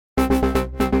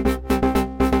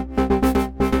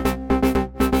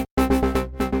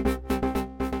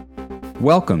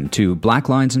Welcome to Black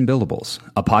Lines and Billables,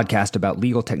 a podcast about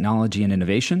legal technology and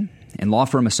innovation and law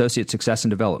firm associate success and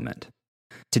development.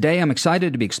 Today, I'm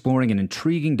excited to be exploring an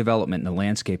intriguing development in the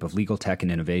landscape of legal tech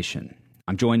and innovation.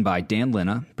 I'm joined by Dan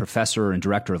Linna, Professor and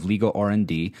Director of Legal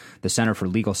R&D, the Center for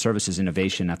Legal Services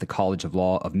Innovation at the College of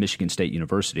Law of Michigan State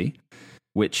University,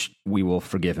 which we will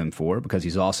forgive him for because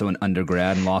he's also an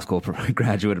undergrad and law school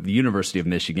graduate of the University of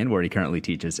Michigan, where he currently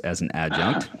teaches as an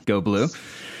adjunct. Go Blue.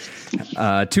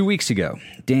 2 weeks ago,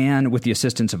 Dan, with the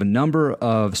assistance of a number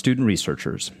of student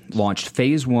researchers, launched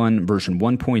Phase 1 version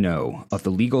 1.0 of the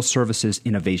Legal Services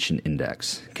Innovation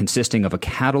Index, consisting of a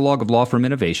catalog of law firm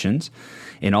innovations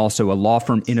and also a law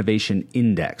firm innovation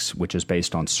index, which is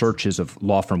based on searches of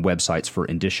law firm websites for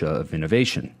indicia of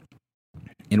innovation.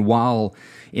 And while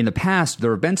in the past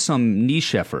there have been some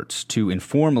niche efforts to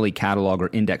informally catalog or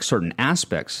index certain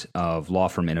aspects of law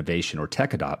firm innovation or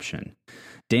tech adoption,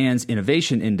 Dan's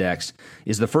Innovation Index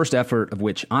is the first effort of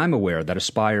which I'm aware that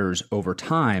aspires over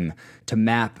time to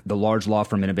map the large law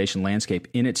firm innovation landscape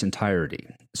in its entirety.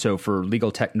 So for legal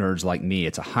tech nerds like me,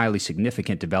 it's a highly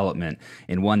significant development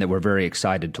and one that we're very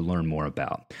excited to learn more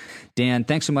about. Dan,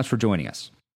 thanks so much for joining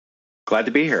us. Glad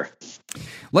to be here.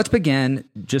 Let's begin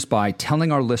just by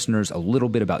telling our listeners a little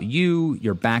bit about you,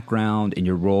 your background, and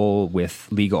your role with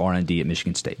legal R&D at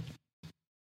Michigan State.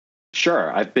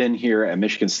 Sure. I've been here at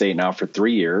Michigan State now for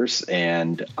 3 years,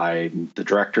 and I'm the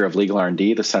director of Legal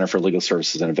R&D, the Center for Legal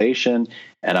Services Innovation,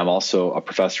 and I'm also a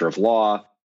professor of law,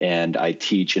 and I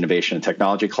teach innovation and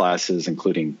technology classes,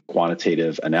 including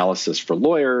quantitative analysis for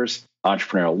lawyers,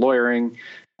 entrepreneurial lawyering,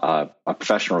 a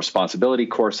professional responsibility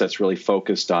course that's really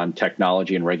focused on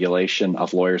technology and regulation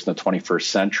of lawyers in the 21st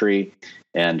century,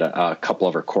 and a couple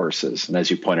other courses. And as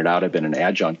you pointed out, I've been an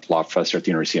adjunct law professor at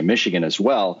the University of Michigan as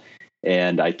well.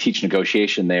 And I teach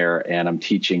negotiation there, and I'm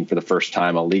teaching for the first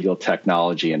time a legal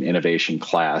technology and innovation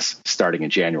class starting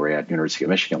in January at University of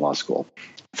Michigan Law School.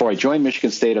 Before I joined Michigan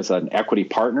State as an equity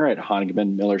partner at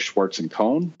Honigman, Miller, Schwartz &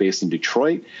 Cohn, based in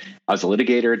Detroit, I was a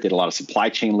litigator, did a lot of supply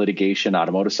chain litigation,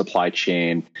 automotive supply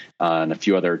chain, and a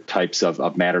few other types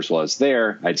of matters while I was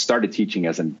there. I'd started teaching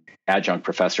as an adjunct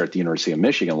professor at the University of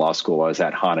Michigan Law School while I was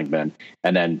at Honigman,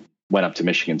 and then went up to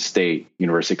Michigan State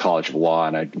University College of Law,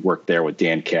 and I worked there with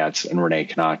Dan Katz and Renee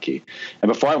Kanaki. And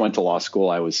before I went to law school,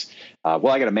 I was, I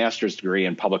got a master's degree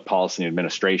in public policy and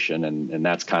administration, and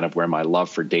that's kind of where my love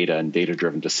for data and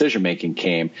data-driven decision-making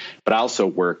came. But I also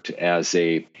worked as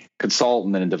a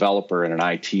consultant and a developer and an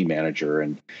IT manager.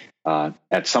 And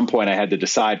at some point, I had to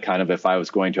decide kind of if I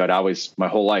was going to, my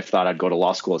whole life thought I'd go to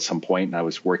law school at some point, and I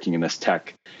was working in this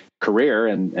tech career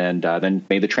and then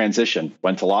made the transition,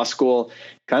 went to law school,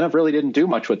 kind of really didn't do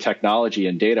much with technology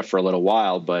and data for a little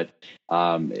while, but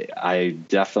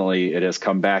it has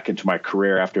come back into my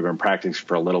career after I've been practicing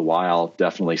for a little while,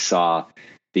 definitely saw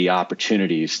the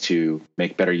opportunities to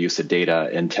make better use of data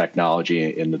and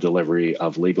technology in the delivery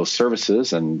of legal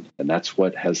services. And that's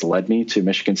what has led me to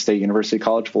Michigan State University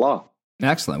College of Law.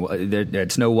 Excellent. Well,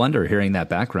 it's no wonder hearing that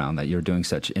background that you're doing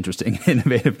such interesting,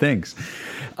 innovative things.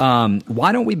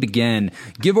 Why don't we begin?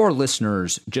 Give our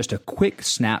listeners just a quick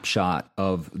snapshot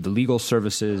of the Legal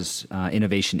Services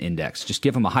Innovation Index. Just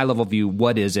give them a high-level view.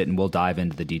 What is it? And we'll dive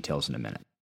into the details in a minute.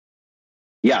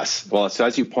 Yes. Well, so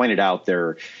as you pointed out,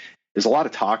 there's a lot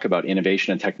of talk about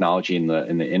innovation and technology in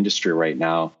the industry right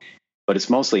now, but it's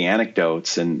mostly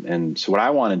anecdotes. And so what I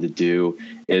wanted to do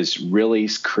is really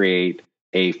create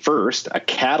a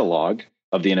catalog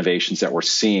of the innovations that we're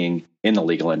seeing in the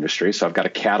legal industry. So I've got a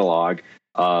catalog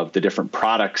of the different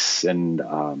products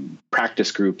and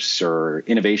practice groups or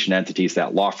innovation entities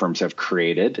that law firms have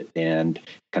created and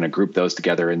kind of group those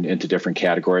together into different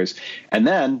categories. And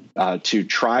then to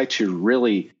try to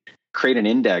really create an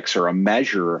index or a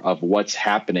measure of what's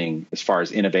happening as far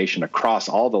as innovation across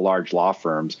all the large law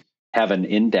firms, have an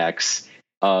index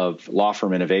of law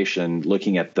firm innovation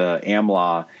looking at the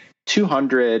AmLaw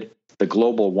 200, the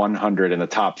Global 100, and the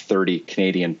top 30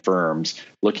 Canadian firms,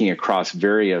 looking across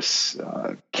various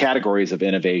categories of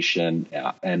innovation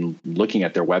and looking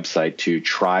at their website to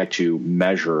try to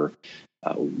measure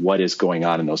what is going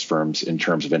on in those firms in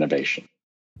terms of innovation.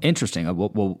 Interesting.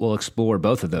 We'll explore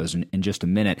both of those in just a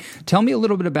minute. Tell me a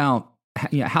little bit about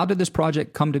how did this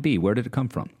project come to be? Where did it come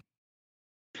from?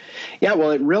 Yeah,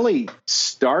 well, it really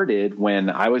started when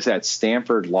I was at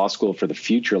Stanford Law School for the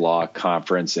Future Law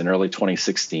Conference in early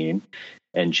 2016.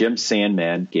 And Jim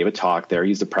Sandman gave a talk there.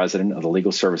 He's the president of the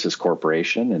Legal Services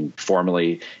Corporation and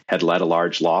formerly had led a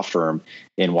large law firm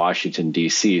in Washington,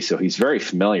 D.C. So he's very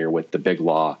familiar with the big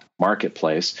law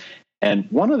marketplace. And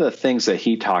one of the things that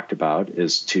he talked about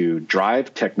is to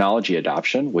drive technology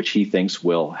adoption, which he thinks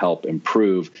will help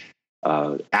improve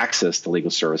access to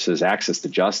legal services, access to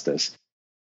justice,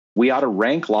 we ought to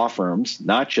rank law firms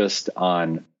not just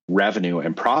on revenue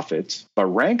and profits, but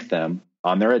rank them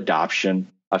on their adoption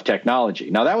of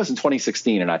technology. Now, that was in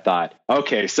 2016, and I thought,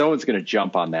 okay, someone's going to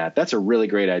jump on that. That's a really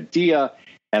great idea,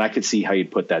 and I could see how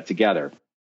you'd put that together.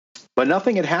 But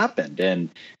nothing had happened. And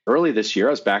early this year,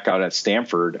 I was back out at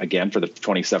Stanford again for the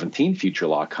 2017 Future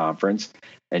Law Conference,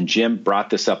 and Jim brought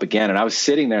this up again, and I was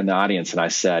sitting there in the audience, and I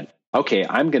said, okay,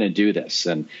 I'm going to do this.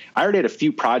 And I already had a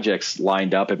few projects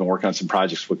lined up. I've been working on some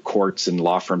projects with courts and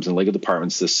law firms and legal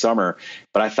departments this summer.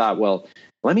 But I thought, well,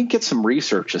 let me get some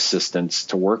research assistants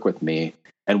to work with me.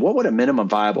 And what would a minimum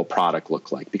viable product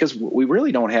look like? Because we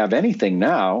really don't have anything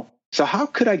now. So how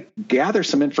could I gather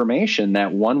some information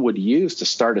that one would use to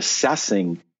start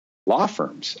assessing law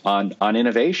firms on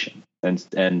innovation? And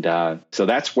so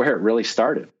that's where it really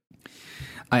started.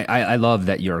 I love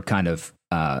that you're kind of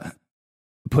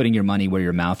putting your money where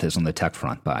your mouth is on the tech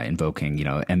front by invoking,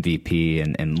 MVP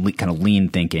and kind of lean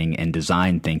thinking and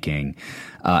design thinking,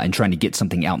 and trying to get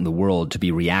something out in the world to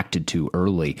be reacted to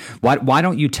early. Why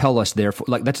don't you tell us therefore,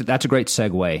 like that's a great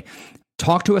segue.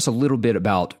 Talk to us a little bit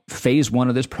about phase one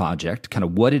of this project, kind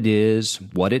of what it is,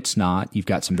 what it's not. You've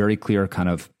got some very clear kind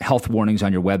of health warnings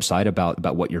on your website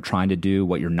about what you're trying to do,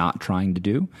 what you're not trying to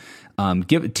do.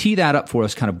 Tee that up for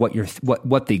us, kind of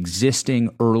what the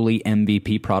existing early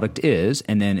MVP product is,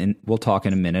 and then we'll talk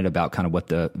in a minute about kind of what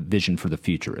the vision for the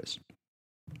future is.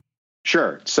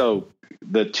 Sure. So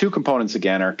the two components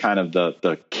again are kind of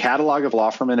the catalog of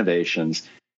law firm innovations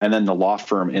and then the law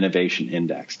firm innovation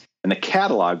index. And the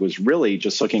catalog was really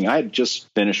just looking, I had just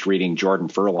finished reading Jordan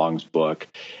Furlong's book,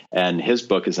 and his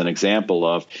book is an example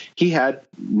of, he had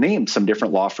named some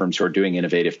different law firms who are doing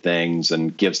innovative things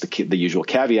and gives the usual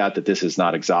caveat that this is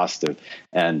not exhaustive.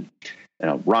 And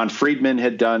Ron Friedman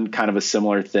had done kind of a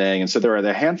similar thing. And so there are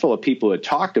a handful of people who had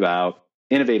talked about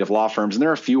innovative law firms, and there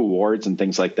are a few awards and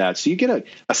things like that. So you get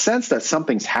a sense that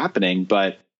something's happening,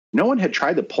 but no one had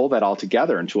tried to pull that all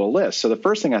together into a list. So the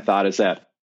first thing I thought is that,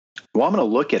 well, I'm going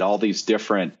to look at all these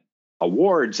different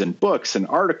awards and books and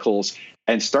articles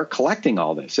and start collecting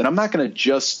all this. And I'm not going to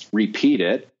just repeat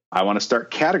it. I want to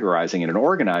start categorizing it and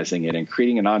organizing it and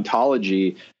creating an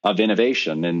ontology of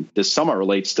innovation. And this somewhat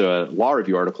relates to a law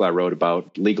review article I wrote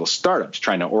about legal startups,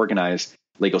 trying to organize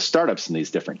legal startups in these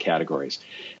different categories.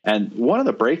 And one of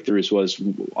the breakthroughs was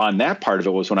on that part of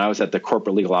it was when I was at the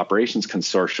Corporate Legal Operations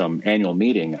Consortium annual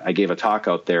meeting. I gave a talk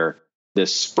out there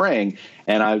this spring,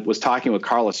 and I was talking with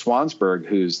Carla Swansberg,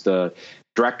 who's the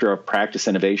Director of Practice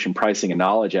Innovation, Pricing and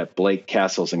Knowledge at Blake,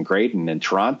 Cassels and Graydon in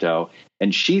Toronto.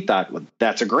 And she thought, well,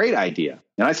 that's a great idea.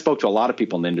 And I spoke to a lot of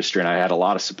people in the industry, and I had a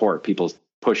lot of support, people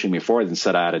pushing me forward and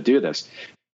said I had to do this.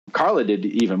 Carla did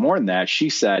even more than that. She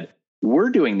said, we're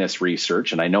doing this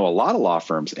research, and I know a lot of law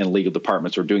firms and legal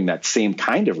departments are doing that same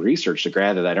kind of research to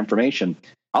gather that information.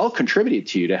 I'll contribute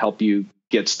to you to help you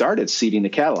get started seeding the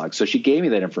catalog. So she gave me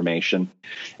that information,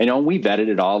 and we vetted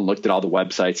it all and looked at all the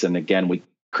websites. And again, we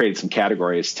created some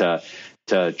categories to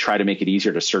try to make it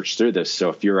easier to search through this. So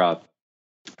if you're a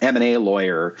M&A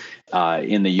lawyer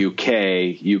in the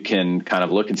UK, you can kind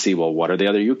of look and see, well, what are the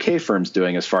other UK firms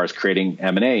doing as far as creating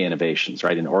M&A innovations,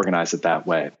 right? And organize it that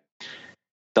way.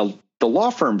 The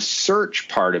law firm search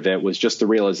part of it was just the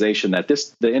realization that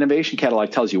the innovation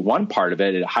catalog tells you one part of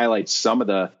it. It highlights some of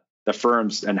the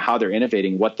firms and how they're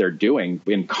innovating, what they're doing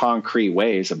in concrete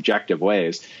ways, objective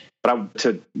ways. But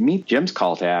to meet Jim's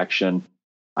call to action,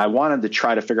 I wanted to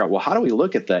try to figure out, well, how do we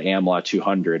look at the AmLaw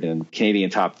 200 and Canadian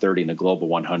Top 30 and the Global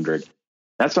 100?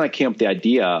 That's when I came up with the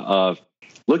idea of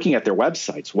looking at their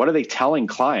websites. What are they telling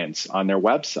clients on their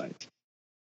websites?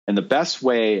 And the best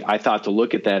way I thought to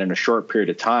look at that in a short period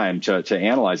of time to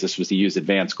analyze this was to use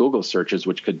advanced Google searches,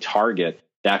 which could target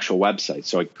the actual website.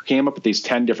 So I came up with these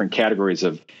 10 different categories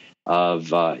of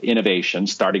innovation,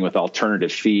 starting with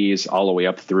alternative fees all the way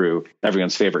up through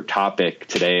everyone's favorite topic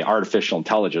today, artificial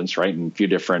intelligence, right? And a few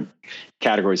different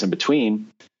categories in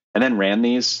between, and then ran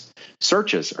these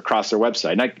searches across their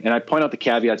website. And I point out the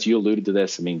caveats. You alluded to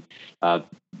this. I mean,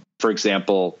 for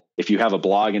example, if you have a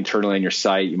blog internally on your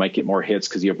site, you might get more hits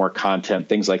because you have more content,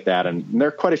 things like that. And there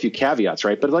are quite a few caveats,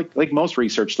 right? But like most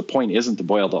research, the point isn't to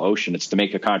boil the ocean, it's to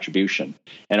make a contribution.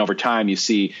 And over time, you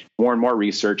see more and more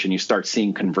research and you start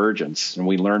seeing convergence, and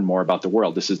we learn more about the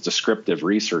world. This is descriptive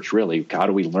research, really. How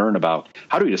do we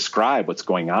describe what's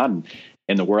going on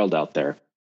in the world out there?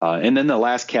 And then the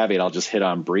last caveat I'll just hit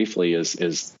on briefly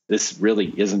is this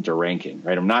really isn't a ranking,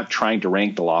 right? I'm not trying to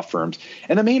rank the law firms.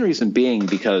 And the main reason being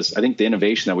because I think the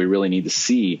innovation that we really need to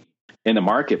see in the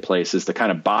marketplace is the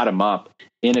kind of bottom-up,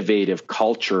 innovative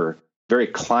culture, very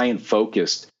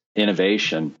client-focused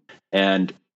innovation.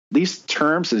 And these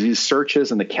terms, these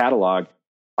searches in the catalog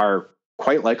are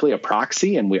quite likely a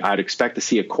proxy, and I'd expect to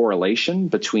see a correlation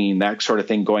between that sort of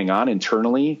thing going on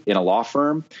internally in a law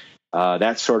firm,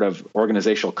 that sort of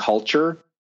organizational culture,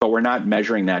 but we're not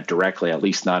measuring that directly, at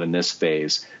least not in this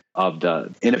phase of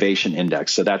the innovation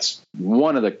index. So that's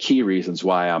one of the key reasons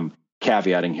why I'm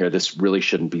caveating here. This really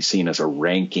shouldn't be seen as a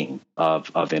ranking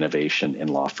of innovation in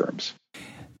law firms.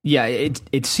 Yeah,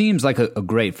 it seems like a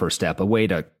great first step, a way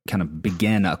to kind of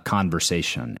begin a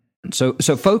conversation. So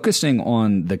focusing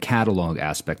on the catalog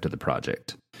aspect of the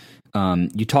project,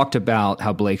 you talked about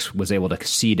how Blake's was able to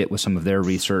seed it with some of their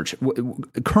research.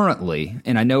 Currently,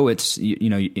 and I know it's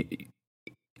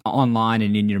online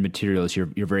and in your materials, you're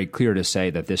very clear to say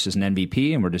that this is an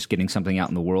MVP and we're just getting something out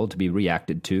in the world to be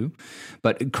reacted to.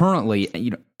 But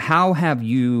currently, how have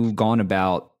you gone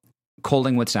about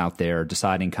culling what's out there,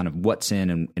 deciding kind of what's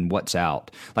in and what's out?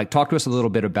 Like, talk to us a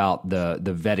little bit about the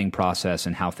vetting process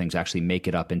and how things actually make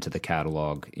it up into the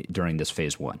catalog during this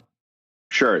phase one.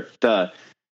 Sure.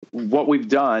 What we've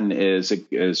done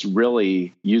is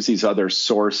really use these other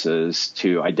sources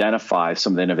to identify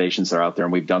some of the innovations that are out there,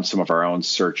 and we've done some of our own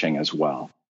searching as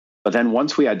well. But then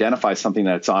once we identify something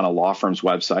that's on a law firm's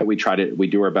website, we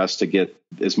do our best to get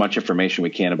as much information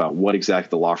we can about what exactly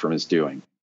the law firm is doing.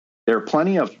 There are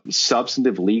plenty of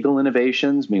substantive legal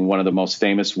innovations. I mean, one of the most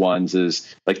famous ones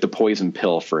is like the poison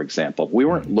pill, for example. We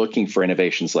weren't looking for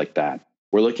innovations like that.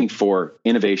 We're looking for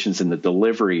innovations in the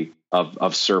delivery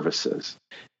of services.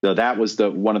 So that was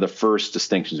one of the first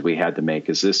distinctions we had to make.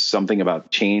 Is this something about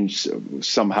change,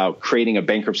 somehow creating a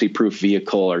bankruptcy-proof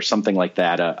vehicle or something like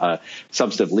that, a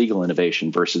substantive legal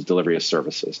innovation versus delivery of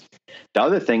services? The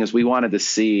other thing is we wanted to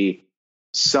see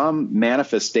some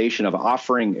manifestation of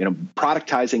offering,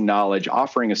 productizing knowledge,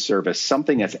 offering a service,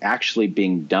 something that's actually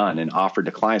being done and offered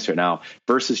to clients right now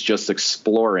versus just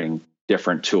exploring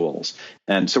different tools.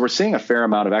 And so we're seeing a fair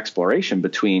amount of exploration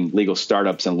between legal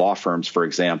startups and law firms, for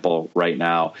example, right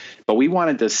now. But we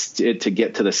wanted to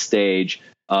get to the stage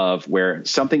of where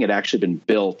something had actually been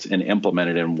built and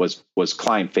implemented and was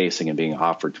client facing and being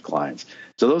offered to clients.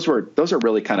 So those are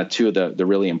really kind of two of the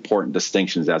really important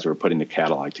distinctions as we're putting the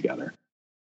catalog together.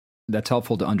 That's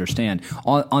helpful to understand.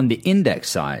 On the index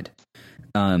side,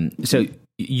 so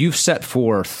you've set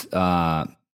forth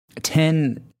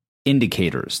 10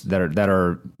 indicators that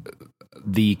are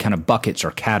the kind of buckets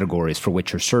or categories for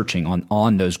which you're searching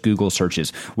on those Google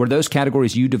searches. Were those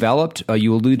categories you developed?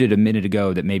 You alluded a minute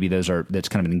ago that maybe that's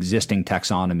kind of an existing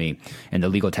taxonomy in the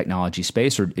legal technology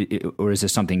space, or is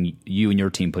this something you and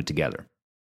your team put together?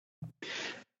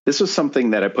 This was something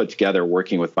that I put together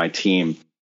working with my team.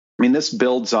 I mean, this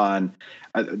builds on,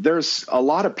 there's a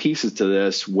lot of pieces to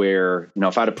this where,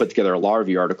 if I had to put together a law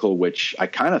review article, which I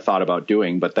kind of thought about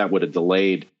doing, but that would have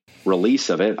delayed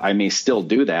release of it. I may still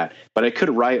do that, but I could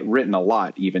have written a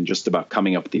lot, even just about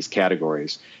coming up with these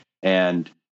categories. And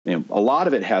a lot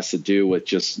of it has to do with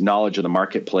just knowledge of the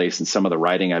marketplace and some of the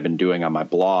writing I've been doing on my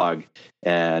blog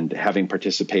and having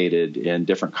participated in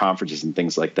different conferences and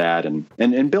things like that,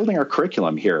 and building our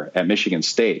curriculum here at Michigan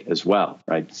State as well,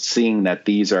 right? Seeing that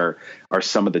these are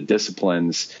some of the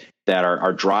disciplines that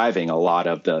are driving a lot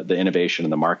of the innovation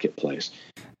in the marketplace.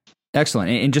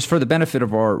 Excellent. And just for the benefit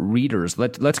of our readers,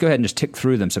 let's go ahead and just tick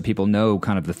through them so people know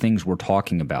kind of the things we're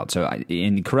talking about. So,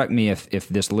 and correct me if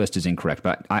this list is incorrect,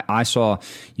 but I saw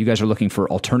you guys are looking for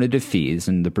alternative fees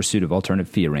in the pursuit of alternative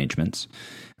fee arrangements,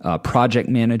 project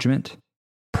management,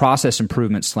 process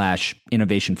improvement /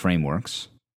 innovation frameworks,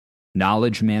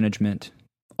 knowledge management,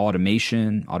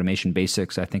 automation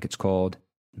basics, I think it's called,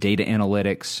 data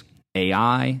analytics,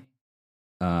 AI,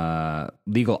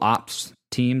 legal ops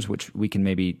teams, which we can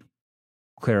maybe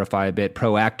clarify a bit,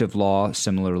 proactive law,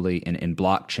 similarly in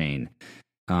blockchain,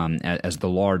 as the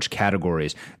large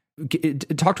categories.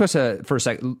 Talk to us for a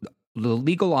second, the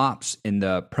legal ops and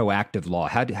the proactive law.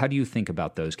 How do you think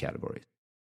about those categories?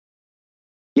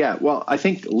 Yeah, well, I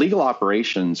think legal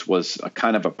operations was a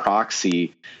kind of a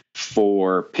proxy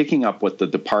for picking up what the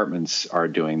departments are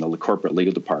doing, the corporate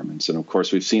legal departments. And of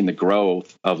course, we've seen the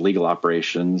growth of legal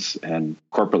operations and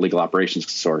corporate legal operations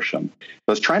consortium. So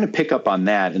I was trying to pick up on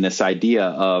that and this idea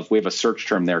of, we have a search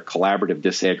term there, collaborative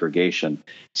disaggregation.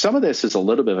 Some of this is a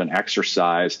little bit of an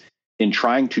exercise in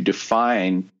trying to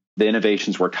define the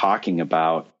innovations we're talking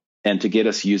about and to get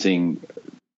us using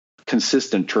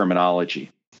consistent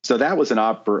terminology. So that was an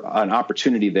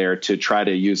opportunity there to try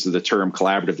to use the term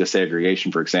collaborative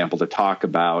disaggregation, for example, to talk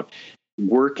about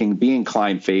being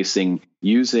client-facing,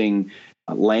 using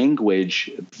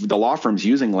language, the law firms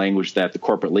using language that the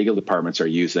corporate legal departments are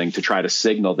using to try to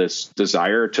signal this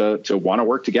desire to want to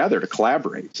work together, to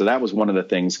collaborate. So that was one of the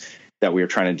things that we were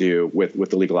trying to do with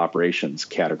the legal operations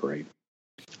category.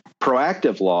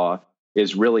 Proactive law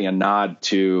is really a nod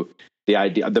to the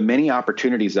idea of the many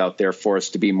opportunities out there for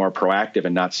us to be more proactive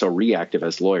and not so reactive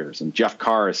as lawyers. And Jeff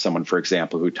Carr is someone, for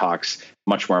example, who talks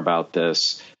much more about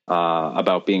this,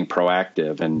 about being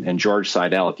proactive. And George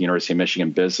Seidel at the University of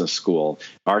Michigan Business School,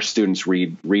 our students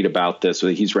read about this.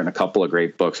 He's written a couple of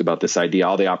great books about this idea,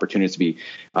 all the opportunities to be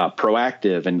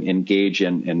proactive and engage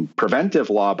in preventive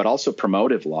law, but also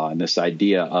promotive law, and this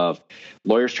idea of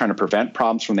lawyers trying to prevent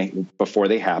problems before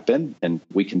they happen. And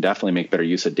we can definitely make better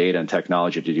use of data and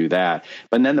technology to do that.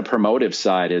 But then the promotive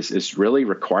side is really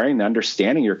requiring the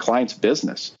understanding of your client's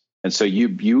business. And so you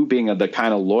being the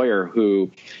kind of lawyer who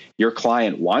your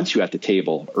client wants you at the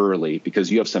table early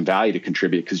because you have some value to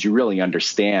contribute, because you really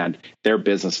understand their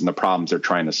business and the problems they're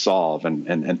trying to solve,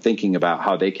 and thinking about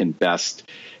how they can best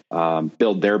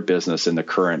build their business in the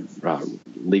current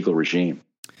legal regime.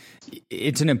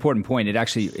 It's an important point.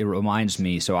 It reminds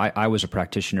me. So I was a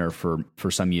practitioner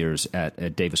for some years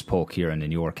at Davis Polk here in New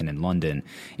York and in London.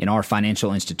 In our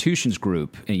financial institutions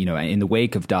group, in the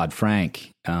wake of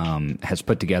Dodd-Frank, has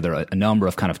put together a number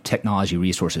of kind of technology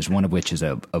resources, one of which is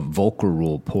a Volcker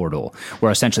Rule portal,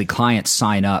 where essentially clients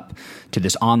sign up to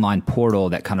this online portal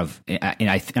that kind of,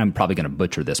 and I'm probably going to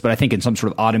butcher this, but I think in some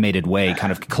sort of automated way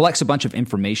kind of collects a bunch of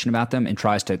information about them and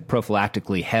tries to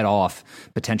prophylactically head off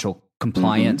potential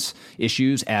compliance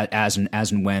issues as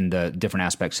and when the different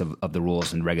aspects of the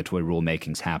rules and regulatory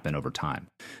rulemakings happen over time.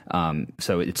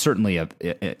 So it's certainly a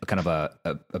kind of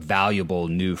a valuable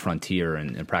new frontier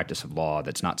in practice of law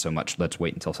that's not so much let's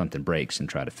wait until something breaks and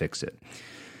try to fix it.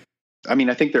 I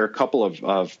mean, I think there are a couple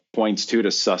of points, too,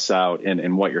 to suss out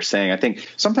in what you're saying. I think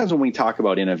sometimes when we talk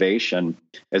about innovation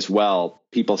as well,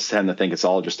 people tend to think it's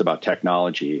all just about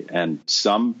technology. And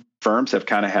some firms have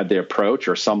kind of had the approach,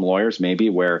 or some lawyers maybe,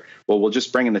 where, well, we'll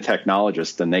just bring in the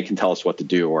technologist and they can tell us what to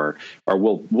do, or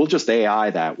we'll just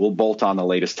AI that, we'll bolt on the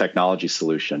latest technology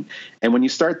solution. And when you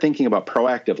start thinking about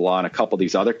proactive law and a couple of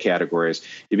these other categories,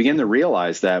 you begin to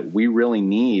realize that we really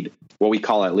need what we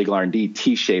call at Legal R&D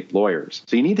T-shaped lawyers.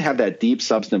 So you need to have that deep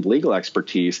substantive legal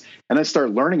expertise and then start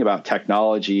learning about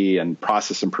technology and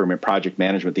process improvement, project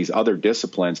management, these other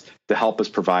disciplines to help us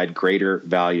provide greater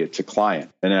value to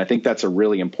client. And I think that's a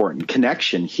really important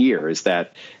connection here, is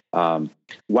that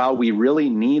while we really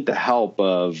need the help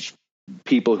of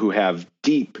people who have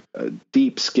deep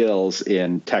skills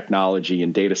in technology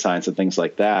and data science and things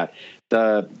like that,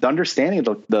 the understanding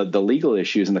of the legal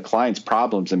issues and the client's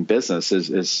problems in business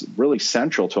is really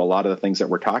central to a lot of the things that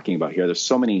we're talking about here. There's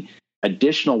so many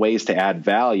additional ways to add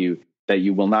value that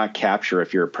you will not capture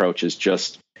if your approach is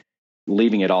just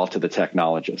leaving it all to the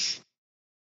technologists.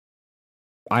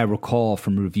 I recall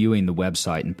from reviewing the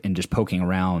website and just poking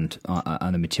around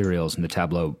on the materials and the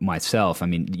Tableau myself, I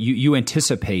mean, you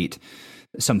anticipate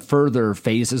some further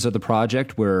phases of the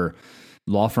project where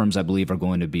law firms, I believe, are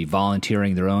going to be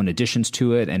volunteering their own additions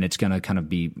to it, and it's going to kind of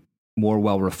be more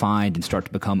well-refined and start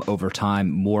to become, over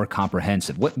time, more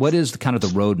comprehensive. What is kind of the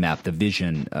roadmap, the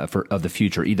vision of the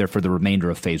future, either for the remainder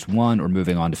of Phase 1 or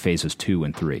moving on to Phases 2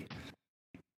 and 3?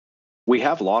 We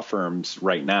have law firms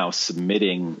right now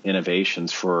submitting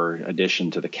innovations for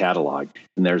addition to the catalog.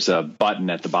 And there's a button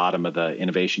at the bottom of the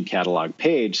innovation catalog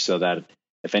page so that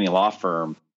if any law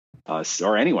firm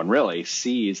or anyone really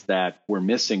sees that we're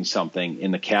missing something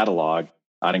in the catalog,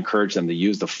 I'd encourage them to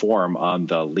use the form on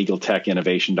the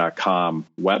legaltechinnovation.com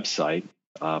website,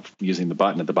 using the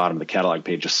button at the bottom of the catalog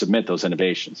page to submit those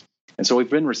innovations. And so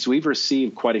we've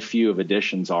received quite a few of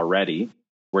additions already.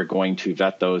 We're going to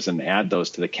vet those and add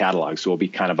those to the catalog. So we'll be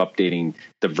kind of updating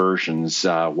the versions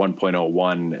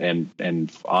 1.01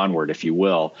 and onward, if you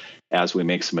will, as we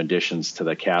make some additions to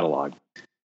the catalog.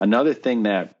 Another thing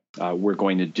that we're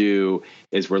going to do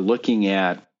is we're looking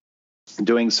at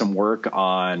doing some work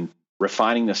on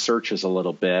refining the searches a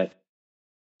little bit,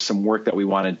 some work that we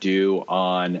want to do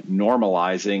on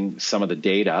normalizing some of the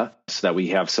data so that we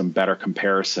have some better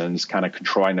comparisons, kind of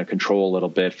trying to control a little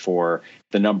bit for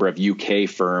the number of UK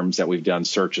firms that we've done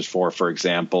searches for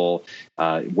example,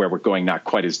 where we're going not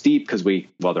quite as deep because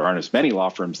there aren't as many law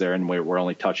firms there, and we're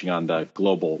only touching on the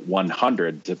global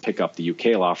 100 to pick up the UK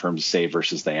law firms, say,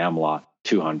 versus the AmLaw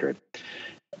 200.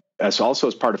 As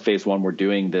part of Phase 1, we're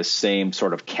doing this same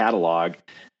sort of catalog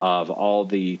of all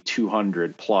the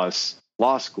 200 plus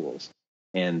law schools.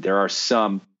 And there are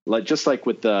some, just like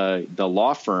with the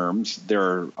law firms,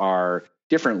 there are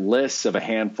different lists of a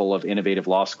handful of innovative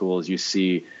law schools. You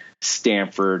see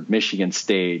Stanford, Michigan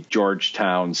State,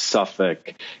 Georgetown,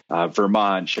 Suffolk,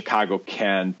 Vermont, Chicago,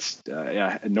 Kent,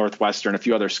 Northwestern, a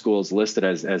few other schools listed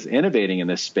as innovating in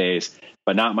this space,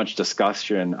 but not much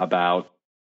discussion about,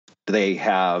 do they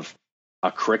have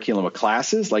a curriculum of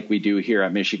classes like we do here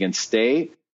at Michigan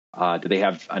State? Do they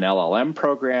have an LLM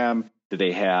program? Do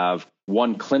they have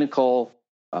one clinical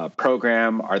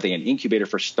program? Are they an incubator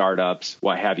for startups?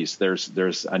 What have you? So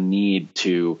there's a need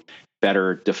to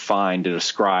better define, to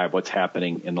describe what's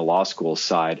happening in the law school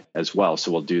side as well.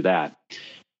 So we'll do that.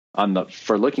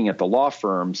 For looking at the law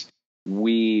firms,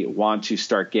 we want to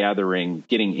start getting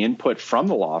input from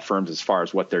the law firms as far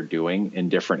as what they're doing in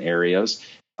different areas.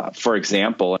 For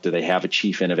example, do they have a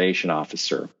chief innovation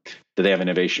officer? Do they have an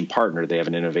innovation partner? Do they have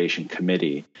an innovation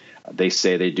committee? They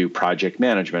say they do project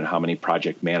management. How many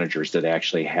project managers do they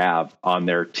actually have on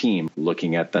their team?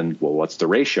 Looking at them, well, what's the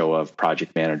ratio of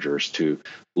project managers to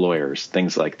lawyers?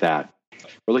 Things like that.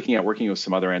 We're looking at working with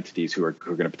some other entities who are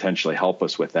going to potentially help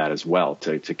us with that as well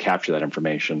to capture that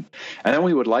information. And then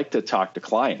we would like to talk to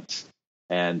clients.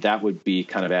 And that would be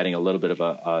kind of adding a little bit of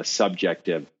a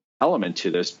subjective element to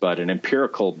this, but an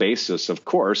empirical basis, of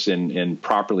course, in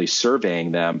properly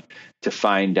surveying them to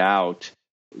find out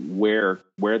where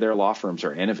their law firms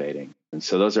are innovating. And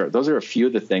so those are a few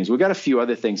of the things. We've got a few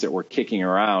other things that we're kicking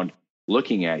around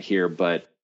looking at here, but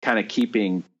kind of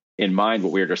keeping in mind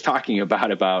what we were just talking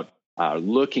about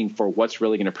looking for what's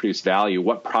really going to produce value,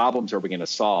 what problems are we going to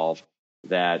solve,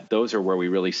 that those are where we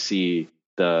really see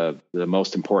the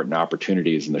most important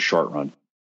opportunities in the short run.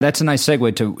 That's a nice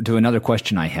segue to another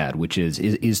question I had, which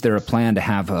is there a plan to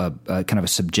have a kind of a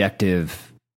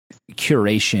subjective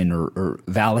curation or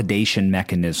validation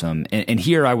mechanism? And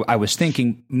here I was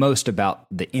thinking most about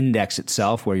the index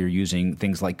itself, where you're using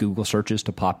things like Google searches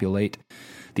to populate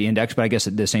the index, but I guess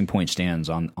the same point stands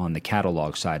on the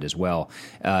catalog side as well.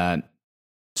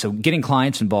 So getting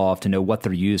clients involved to know what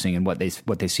they're using and what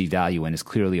they see value in is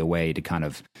clearly a way to kind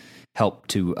of help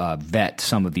to vet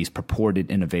some of these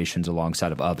purported innovations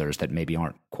alongside of others that maybe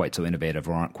aren't quite so innovative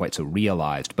or aren't quite so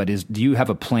realized. But do you have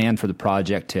a plan for the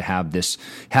project to have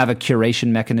a curation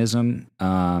mechanism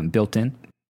built in?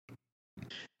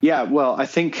 Yeah, well, I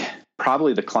think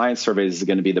probably the client surveys is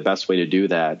going to be the best way to do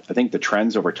that. I think the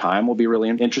trends over time will be really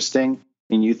interesting.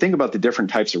 And you think about the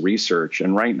different types of research,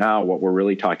 and right now what we're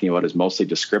really talking about is mostly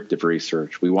descriptive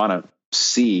research. We want to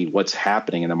see what's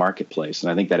happening in the marketplace.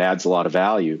 And I think that adds a lot of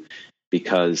value,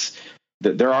 because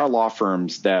there are law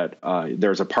firms that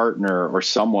there's a partner or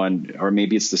someone, or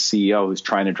maybe it's the CEO who's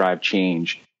trying to drive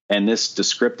change. And this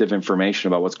descriptive information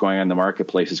about what's going on in the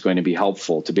marketplace is going to be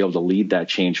helpful to be able to lead that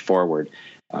change forward.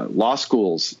 Law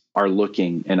schools are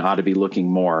looking and ought to be looking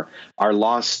more. Our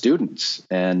law students,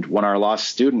 and when our law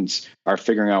students are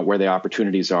figuring out where the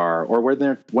opportunities are, or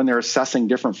when they're assessing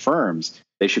different firms,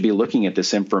 they should be looking at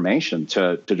this information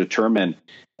to determine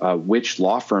which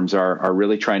law firms are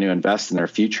really trying to invest in their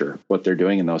future, what they're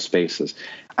doing in those spaces.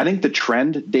 I think the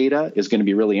trend data is going to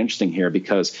be really interesting here,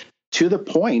 because to the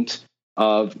point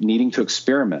of needing to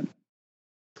experiment,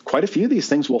 quite a few of these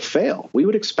things will fail. We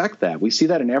would expect that. We see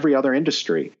that in every other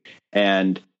industry.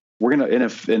 And we're going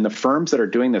to, in the firms that are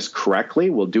doing this correctly,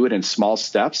 we'll do it in small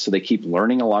steps so they keep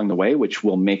learning along the way, which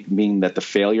will mean that the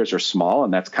failures are small.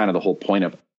 And that's kind of the whole point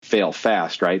of fail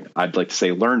fast, right? I'd like to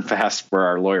say learn fast for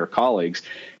our lawyer colleagues.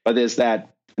 But is that,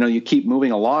 you keep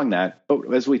moving along that.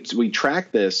 But as we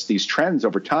track these trends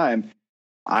over time,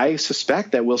 I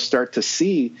suspect that we'll start to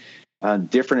see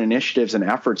different initiatives and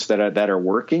efforts that are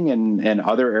working, and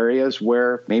other areas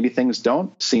where maybe things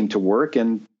don't seem to work,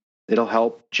 and it'll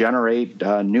help generate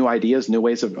new ideas, new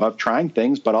ways of trying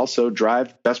things, but also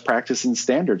drive best practice and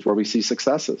standards where we see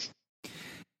successes.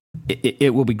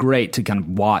 It will be great to kind of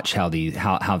watch how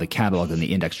the catalog and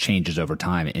the index changes over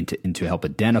time, and to help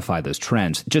identify those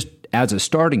trends just as a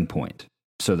starting point,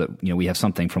 so that we have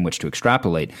something from which to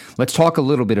extrapolate. Let's talk a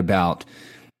little bit about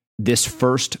this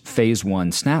first phase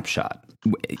one snapshot.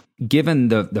 Given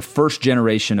the first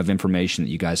generation of information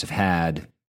that you guys have had,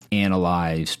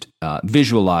 analyzed,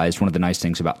 visualized, one of the nice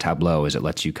things about Tableau is it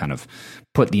lets you kind of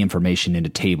put the information into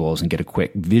tables and get a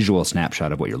quick visual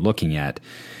snapshot of what you're looking at.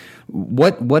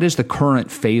 What is the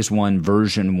current phase one,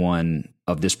 version one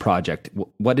of this project?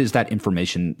 What is that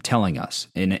information telling us?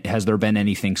 And has there been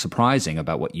anything surprising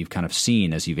about what you've kind of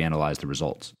seen as you've analyzed the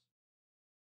results?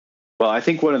 Well, I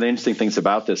think one of the interesting things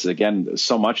about this is, again,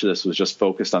 so much of this was just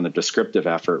focused on the descriptive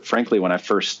effort. Frankly, when I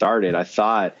first started, I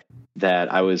thought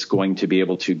that I was going to be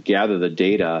able to gather the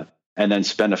data and then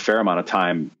spend a fair amount of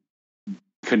time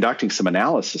conducting some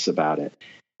analysis about it.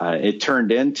 it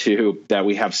turned into that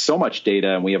we have so much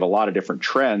data and we have a lot of different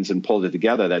trends and pulled it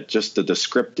together that just the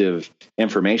descriptive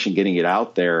information, getting it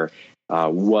out there,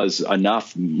 was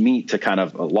enough meat to kind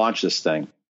of launch this thing.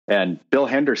 And Bill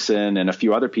Henderson and a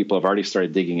few other people have already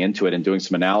started digging into it and doing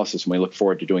some analysis, and we look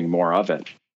forward to doing more of it.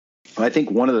 I think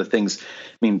one of the things,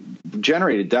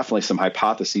 generated definitely some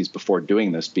hypotheses before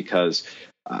doing this, because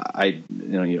I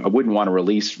wouldn't want to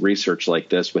release research like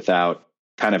this without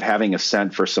kind of having a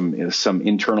sense for some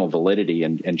internal validity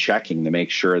and checking to make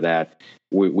sure that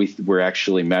we're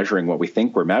actually measuring what we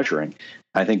think we're measuring.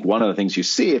 I think one of the things you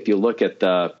see if you look at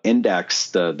the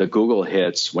index, the Google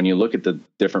hits, when you look at the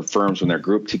different firms when they're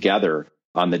grouped together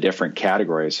on the different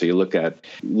categories. So you look at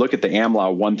the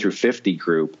AmLaw 1 through 50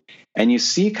 group, and you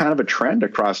see kind of a trend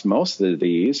across most of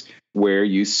these where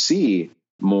you see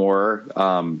more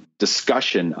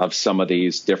discussion of some of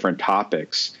these different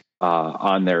topics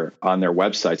on their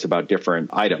websites about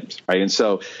different items, right? And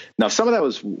so now some of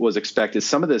that was expected.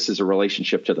 Some of this is a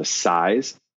relationship to the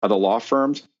size of the law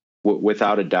firms,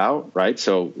 without a doubt, right?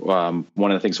 So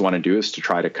one of the things we want to do is to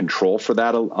try to control for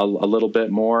that a little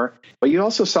bit more. But you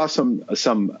also saw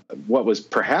some what was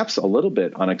perhaps a little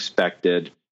bit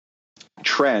unexpected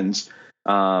trends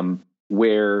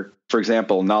where, for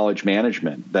example, knowledge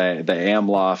management, the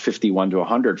AmLaw 51 to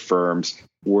 100 firms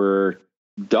were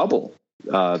double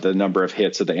the number of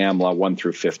hits of the AmLaw 1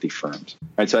 through 50 firms.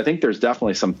 Right. So I think there's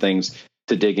definitely some things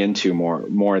to dig into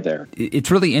more there.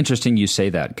 It's really interesting you say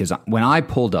that, because when I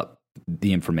pulled up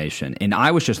the information and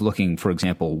I was just looking, for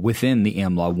example, within the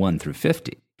AmLaw 1 through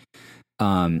 50,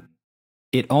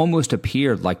 it almost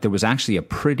appeared like there was actually a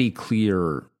pretty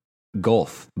clear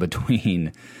gulf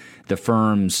between the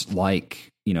firms like,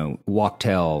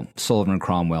 Wachtell, Sullivan &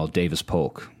 Cromwell, Davis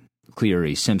Polk,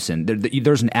 Cleary, Simpson.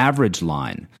 There's an average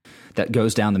line that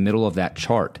goes down the middle of that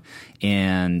chart.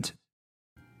 And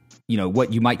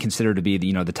what you might consider to be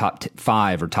the top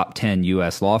 5 or top 10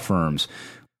 U.S. law firms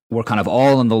were kind of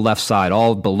all on the left side,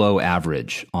 all below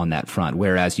average on that front,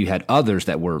 whereas you had others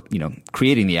that were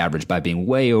creating the average by being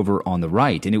way over on the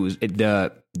right. And it was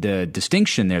the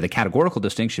distinction there, the categorical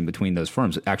distinction between those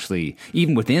firms, actually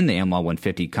even within the AmLaw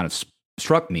 150, kind of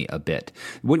struck me a bit.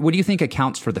 What do you think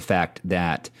accounts for the fact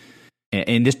that?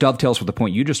 And this dovetails with the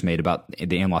point you just made about the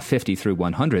AmLaw 50 through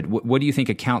 100. What do you think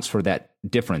accounts for that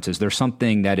difference? Is there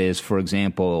something that is, for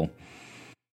example,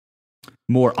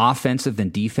 more offensive than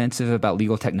defensive about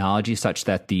legal technology, such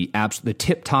that the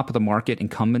tip top of the market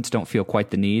incumbents don't feel quite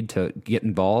the need to get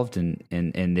involved, and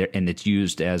it's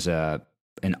used as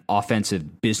an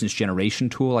offensive business generation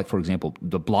tool, like, for example,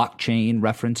 the blockchain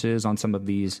references on some of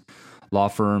these law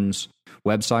firms'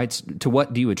 websites? To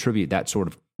what do you attribute that sort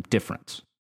of difference?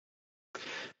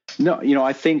 No,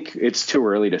 I think it's too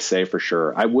early to say for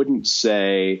sure. I wouldn't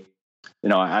say,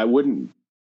 I wouldn't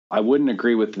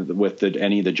agree with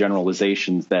any of the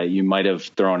generalizations that you might have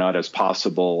thrown out as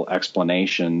possible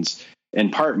explanations,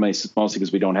 in part mostly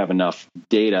because we don't have enough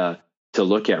data to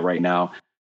look at right now.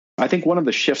 I think one of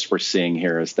the shifts we're seeing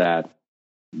here is that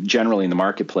generally in the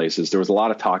marketplaces, there was a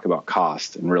lot of talk about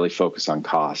cost and really focus on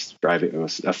cost, driving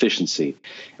efficiency.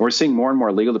 And we're seeing more and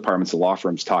more legal departments and law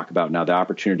firms talk about now the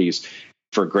opportunities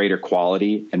for greater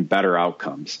quality and better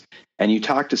outcomes. And you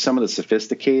talk to some of the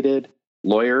sophisticated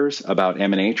lawyers about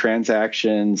M&A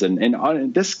transactions,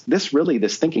 and this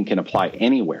thinking can apply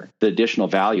anywhere. The additional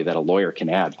value that a lawyer can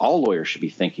add. All lawyers should be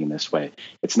thinking this way.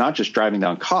 It's not just driving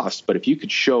down costs, but if you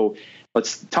could show,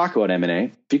 let's talk about M&A.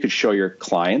 If you could show your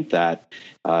client that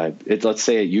let's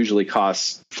say it usually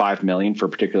costs $5 million for a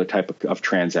particular type of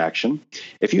transaction.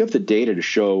 If you have the data to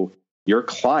show your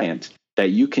client that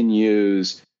you can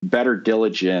use better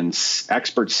diligence,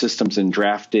 expert systems in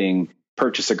drafting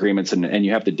purchase agreements, and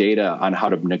you have the data on how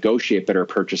to negotiate better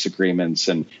purchase agreements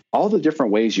and all the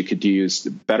different ways you could use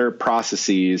better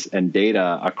processes and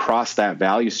data across that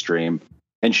value stream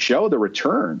and show the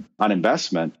return on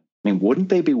investment. Wouldn't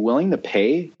they be willing to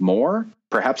pay more,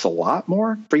 perhaps a lot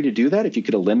more, for you to do that if you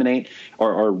could eliminate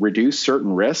or reduce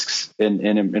certain risks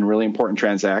in really important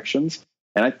transactions?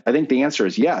 And I think the answer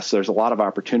is yes. There's a lot of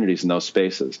opportunities in those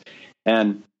spaces.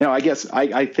 And I guess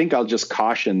I think I'll just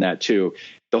caution that too.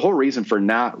 The whole reason for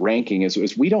not ranking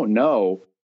is we don't know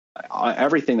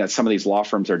everything that some of these law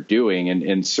firms are doing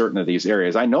in certain of these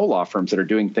areas. I know law firms that are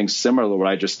doing things similar to what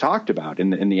I just talked about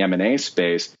in the M&A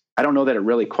space. I don't know that it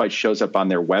really quite shows up on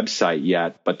their website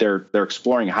yet, but they're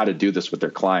exploring how to do this with their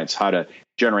clients, how to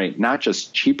generate not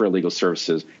just cheaper legal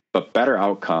services, but better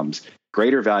outcomes,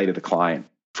 greater value to the client,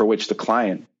 for which the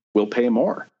client will pay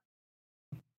more.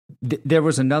 There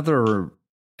was another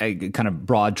a kind of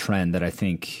broad trend that I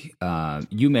think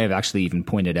you may have actually even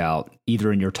pointed out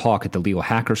either in your talk at the Legal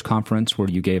Hackers Conference where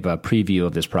you gave a preview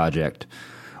of this project,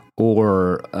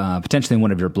 or potentially in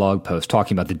one of your blog posts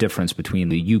talking about the difference between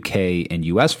the UK and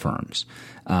US firms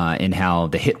and how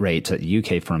the hit rates at the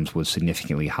UK firms was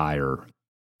significantly higher.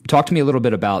 Talk to me a little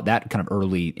bit about that kind of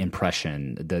early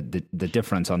impression, the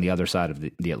difference on the other side of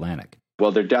the Atlantic.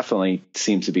 Well, there definitely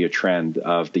seems to be a trend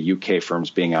of the UK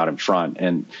firms being out in front.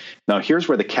 And now here's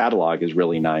where the catalog is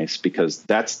really nice, because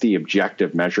that's the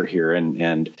objective measure here.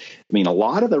 And I mean, a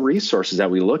lot of the resources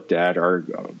that we looked at are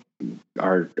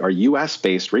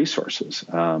US-based resources.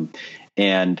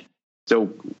 And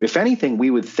so if anything, we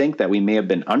would think that we may have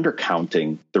been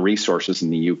undercounting the resources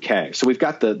in the UK. So we've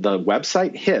got the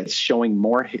website hits showing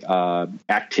more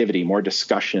activity, more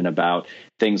discussion about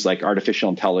things like artificial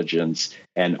intelligence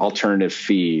and alternative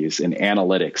fees and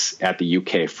analytics at the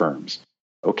UK firms.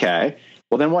 Okay,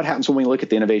 well then what happens when we look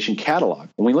at the innovation catalog?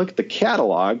 When we look at the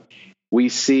catalog, we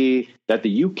see that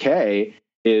the UK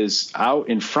is out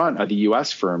in front of the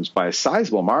US firms by a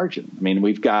sizable margin. I mean,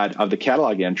 we've got, of the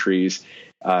catalog entries,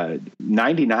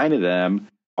 99 of them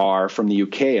are from the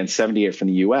UK and 78 from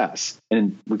the US.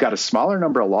 And we've got a smaller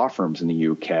number of law firms in the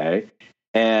UK.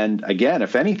 And again,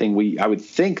 if anything, I would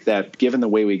think that given the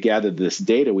way we gathered this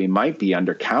data, we might be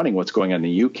undercounting what's going on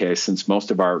in the UK, since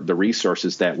most of the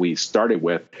resources that we started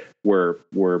with were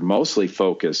mostly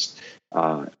focused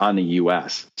on the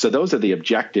US. So those are the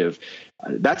objective.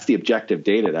 That's the objective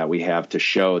data that we have to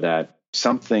show that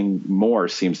something more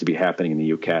seems to be happening in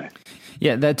the UK.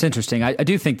 Yeah, that's interesting. I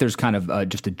do think there's kind of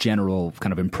just a general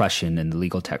kind of impression in the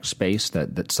legal tech space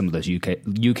that some of those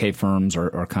UK firms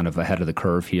are kind of ahead of the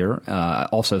curve here.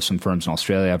 Also, some firms in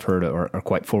Australia I've heard are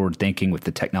quite forward thinking with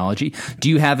the technology.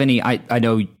 Do you have any? I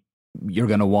know you're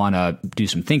going to want to do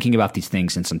some thinking about these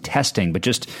things and some testing, but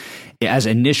just as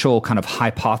initial kind of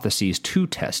hypotheses to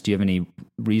test, do you have any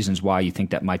reasons why you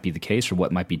think that might be the case, or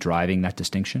what might be driving that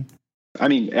distinction? I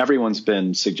mean, everyone's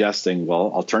been suggesting,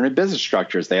 well, alternative business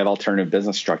structures. They have alternative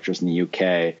business structures in the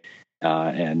UK,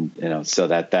 and so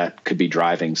that could be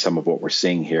driving some of what we're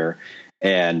seeing here.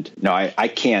 And no, I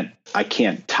can't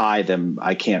tie them.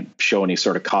 I can't show any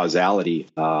sort of causality.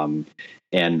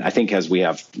 And I think as we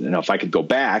have, if I could go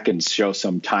back and show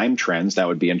some time trends, that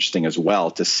would be interesting as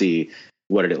well, to see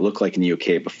what did it look like in the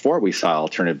UK before we saw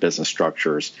alternative business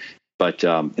structures. But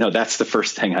that's the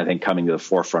first thing I think coming to the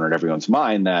forefront of everyone's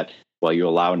mind, that, well, you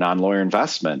allow non-lawyer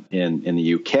investment in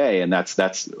the UK, and that's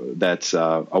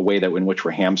a way that in which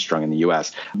we're hamstrung in the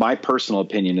US. My personal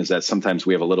opinion is that sometimes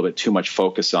we have a little bit too much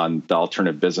focus on the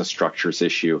alternative business structures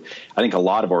issue. I think a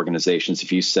lot of organizations,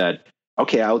 if you said,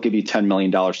 okay, I'll give you $10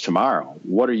 million tomorrow,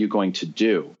 what are you going to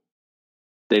do?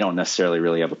 They don't necessarily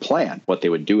really have a plan what they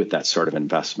would do with that sort of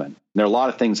investment. And there are a lot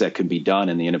of things that could be done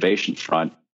in the innovation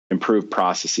front, improved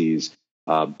processes,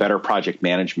 better project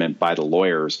management by the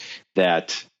lawyers,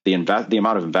 that the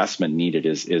amount of investment needed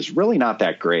is really not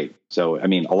that great. So, I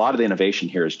mean, a lot of the innovation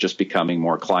here is just becoming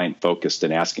more client focused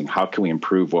and asking, how can we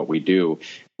improve what we do,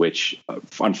 which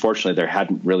unfortunately there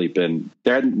hadn't nearly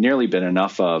been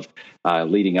enough of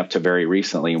leading up to very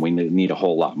recently, and we need a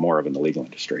whole lot more of in the legal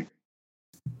industry.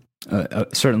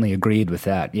 Certainly agreed with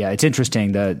that. Yeah, it's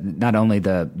interesting that not only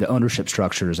the ownership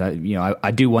structures.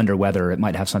 I do wonder whether it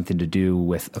might have something to do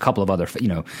with a couple of other.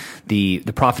 The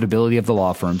profitability of the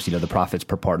law firms. The profits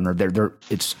per partner.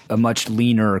 It's a much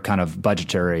leaner kind of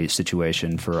budgetary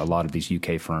situation for a lot of these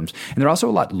UK firms, and they're also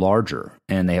a lot larger,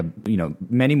 and they have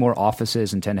many more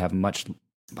offices and tend to have a much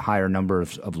higher number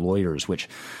of lawyers, which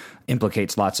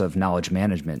implicates lots of knowledge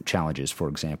management challenges, for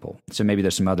example. So maybe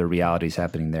there's some other realities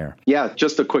happening there. Yeah,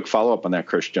 just a quick follow-up on that,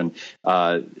 Christian.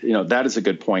 That is a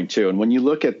good point, too. And when you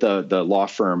look at the law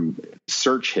firm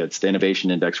search hits, the innovation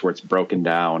index, where it's broken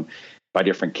down by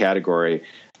different category,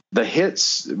 the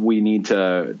hits we need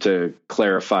to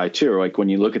clarify, too. Like when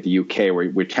you look at the UK,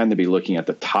 we tend to be looking at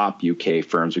the top UK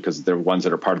firms because they're ones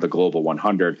that are part of the Global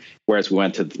 100, whereas we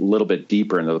went a little bit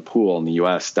deeper into the pool in the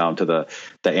US down to the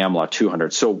AmLaw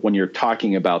 200. So when you're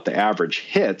talking about the average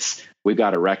hits, we've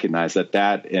got to recognize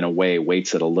that in a way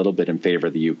weights it a little bit in favor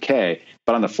of the UK.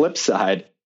 But on the flip side,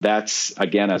 that's,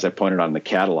 again, as I pointed out in the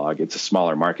catalog, it's a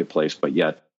smaller marketplace, but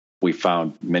yet we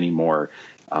found many more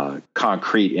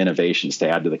concrete innovations to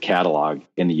add to the catalog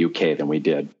in the UK than we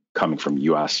did coming from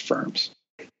US firms.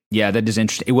 Yeah, that is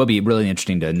interesting. It will be really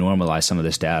interesting to normalize some of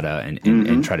this data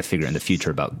and try to figure in the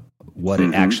future about what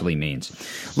it actually means.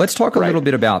 Let's talk a little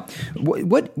bit about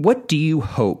what do you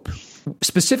hope,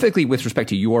 specifically with respect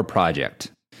to your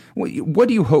project, what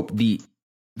do you hope the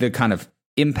kind of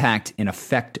impact and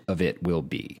effect of it will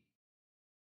be?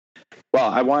 Well,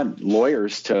 I want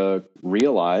lawyers to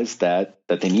realize that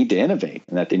they need to innovate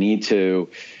and that they need to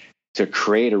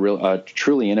create a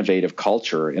truly innovative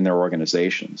culture in their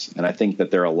organizations. And I think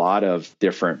that there are a lot of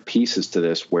different pieces to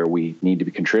this where we need to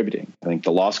be contributing. I think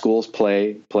the law schools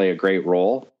play a great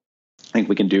role. I think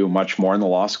we can do much more in the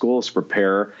law schools,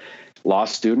 prepare law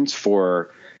students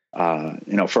for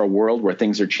for a world where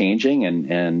things are changing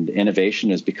and innovation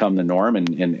has become the norm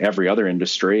in every other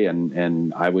industry,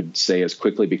 and I would say is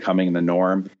quickly becoming the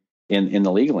norm in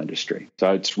the legal industry.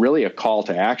 So it's really a call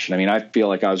to action. I mean, I feel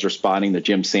like I was responding to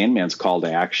Jim Sandman's call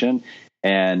to action,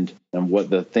 and what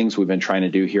the things we've been trying to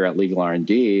do here at Legal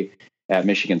R&D at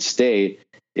Michigan State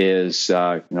is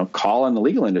call on the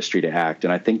legal industry to act.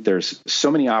 And I think there's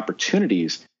so many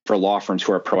opportunities for law firms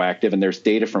who are proactive, and there's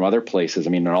data from other places.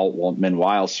 I mean, an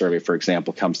Altman-Wiles survey, for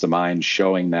example, comes to mind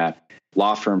showing that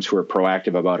law firms who are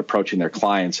proactive about approaching their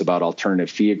clients about alternative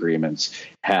fee agreements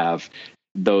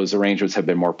those arrangements have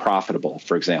been more profitable,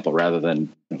 for example, rather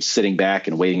than sitting back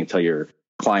and waiting until your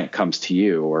client comes to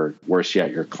you, or worse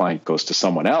yet, your client goes to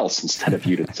someone else instead of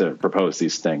you to propose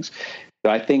these things.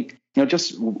 So I think,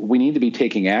 we need to be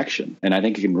taking action. And I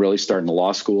think it can really start in the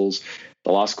law schools.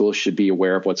 The law schools should be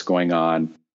aware of what's going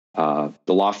on.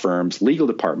 The law firms, legal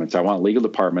departments. I want legal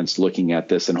departments looking at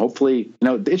this, and hopefully,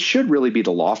 it should really be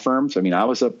the law firms. I mean, I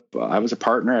was a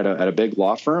partner at a big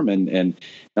law firm, and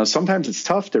sometimes it's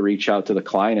tough to reach out to the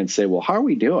client and say, well, how are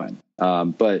we doing?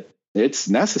 But it's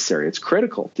necessary. It's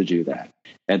critical to do that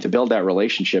and to build that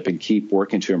relationship and keep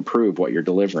working to improve what you're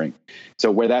delivering.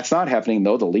 So where that's not happening,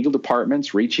 though, the legal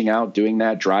departments reaching out, doing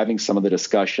that, driving some of the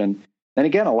discussion. And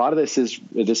again, a lot of this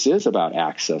is about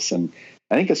access. And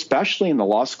I think especially in the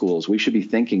law schools, we should be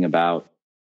thinking about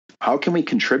how can we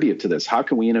contribute to this? How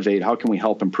can we innovate? How can we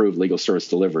help improve legal service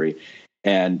delivery?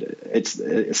 And it's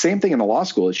the same thing in the law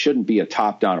school. It shouldn't be a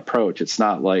top-down approach. It's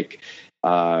not like,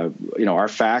 our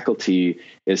faculty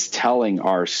is telling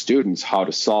our students how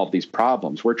to solve these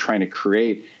problems. We're trying to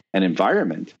create an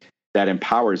environment that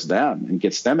empowers them and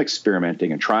gets them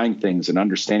experimenting and trying things and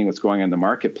understanding what's going on in the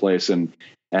marketplace. And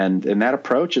that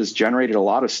approach has generated a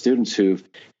lot of students who've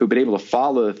been able to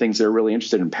follow the things they're really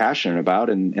interested and passionate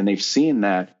about. And they've seen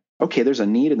that, okay, there's a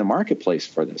need in the marketplace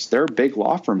for this. There are big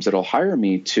law firms that'll hire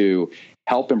me to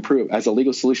help improve as a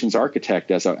legal solutions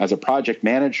architect, as a project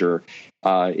manager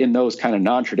in those kind of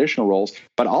non-traditional roles,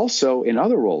 but also in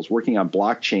other roles, working on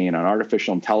blockchain, on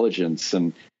artificial intelligence.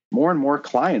 And more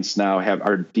clients now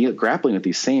are grappling with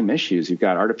these same issues. You've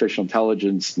got artificial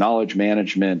intelligence, knowledge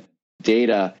management,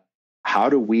 data. How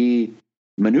do we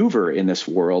maneuver in this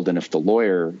world? And if the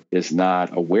lawyer is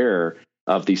not aware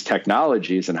of these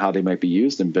technologies and how they might be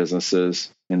used in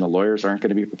businesses, and the lawyers aren't going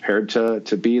to be prepared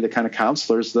to be the kind of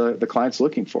counselors the client's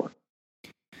looking for.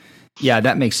 Yeah,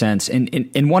 that makes sense.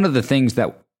 And one of the things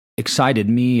that excited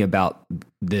me about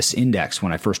this index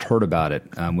when I first heard about it,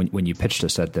 when you pitched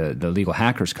us at the Legal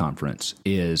Hackers Conference,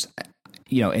 is,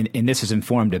 and this is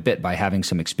informed a bit by having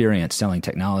some experience selling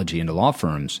technology into law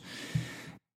firms.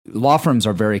 Law firms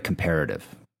are very comparative.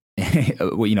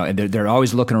 They're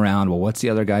always looking around. Well, what's the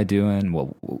other guy doing?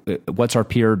 Well, what's our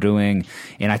peer doing?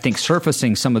 And I think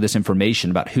surfacing some of this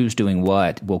information about who's doing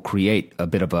what will create a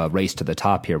bit of a race to the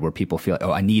top here, where people feel,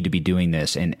 I need to be doing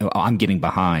this, and I'm getting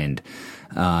behind.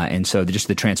 And so just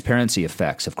the transparency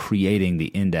effects of creating the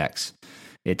index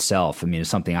itself, is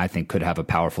something I think could have a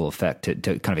powerful effect to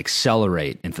kind of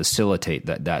accelerate and facilitate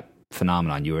that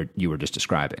phenomenon you were just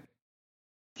describing.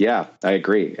 Yeah, I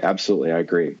agree. Absolutely. I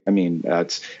agree. I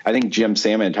think Jim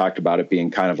Sandman talked about it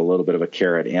being kind of a little bit of a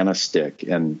carrot and a stick.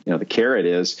 And, the carrot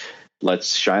is,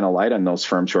 let's shine a light on those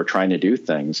firms who are trying to do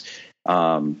things.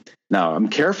 Now, I'm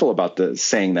careful about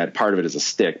saying that part of it is a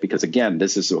stick, because, again,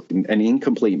 this is an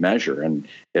incomplete measure. And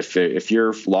if you're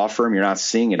a law firm, you're not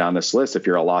seeing it on this list. If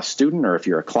you're a law student or if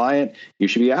you're a client, you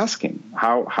should be asking,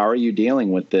 how are you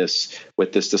dealing with this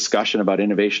discussion about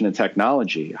innovation and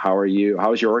technology? How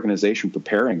is your organization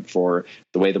preparing for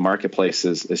the way the marketplace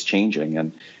is changing?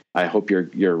 And I hope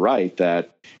you're right that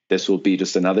this will be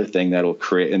just another thing that will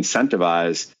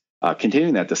incentivize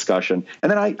continuing that discussion.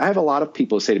 And then I have a lot of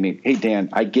people who say to me, hey, Dan,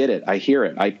 I get it. I hear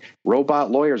it.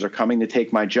 Robot lawyers are coming to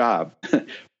take my job.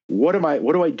 What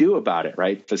do I do about it?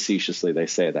 Right? Facetiously, they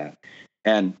say that.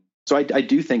 And so I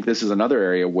do think this is another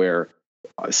area where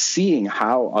seeing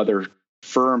how other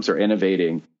firms are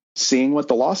innovating, seeing what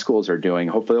the law schools are doing,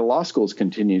 hopefully the law schools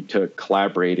continue to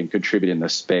collaborate and contribute in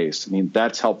this space.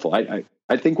 That's helpful.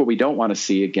 I think what we don't want to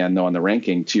see, again, though, on the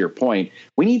ranking, to your point,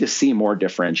 we need to see more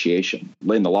differentiation.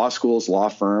 In the law schools, law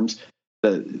firms,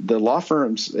 the law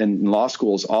firms and law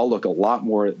schools all look a lot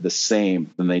more the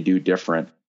same than they do different.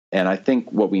 And I think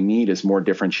what we need is more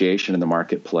differentiation in the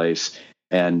marketplace.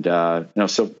 And,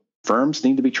 so firms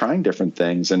need to be trying different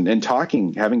things and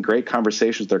talking, having great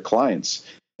conversations with their clients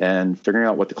and figuring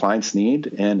out what the clients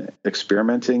need and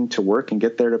experimenting to work and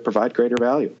get there to provide greater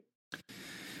value.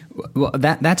 Well,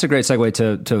 that's a great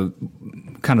segue to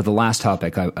kind of the last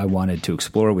topic I wanted to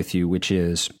explore with you, which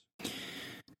is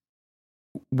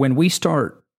when we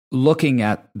start looking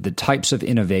at the types of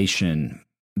innovation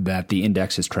that the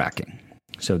index is tracking.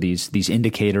 So these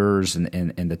indicators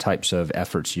and the types of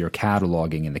efforts you're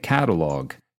cataloging in the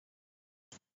catalog,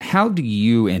 how do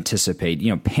you anticipate,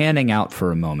 panning out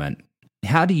for a moment,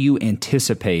 how do you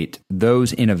anticipate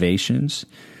those innovations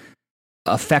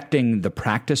affecting the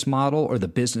practice model or the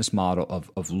business model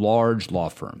of large law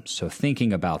firms? So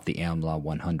thinking about the AmLaw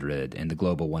 100 and the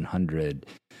Global 100,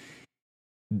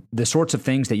 the sorts of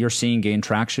things that you're seeing gain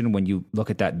traction when you look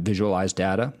at that visualized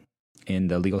data in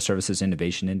the Legal Services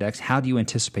Innovation Index, how do you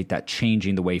anticipate that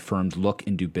changing the way firms look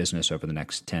and do business over the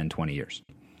next 10, 20 years?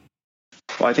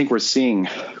 Well, I think we're seeing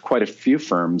quite a few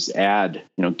firms add,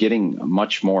 getting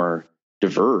much more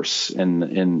diverse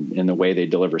in the way they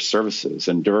deliver services,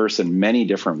 and diverse in many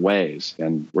different ways.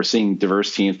 And we're seeing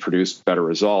diverse teams produce better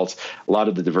results. A lot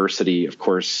of the diversity, of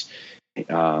course,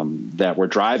 that we're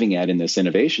driving at in this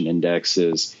innovation index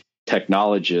is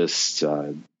technologists,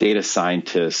 data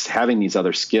scientists, having these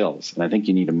other skills. And I think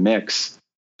you need a mix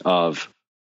of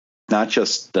not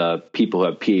just the people who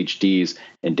have PhDs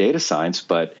in data science,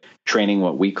 but training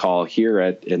what we call here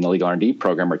in the Legal R&D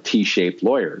program are T-shaped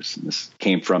lawyers. And this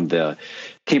came from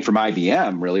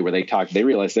IBM, really, where they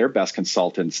realized their best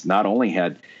consultants not only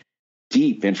had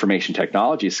deep information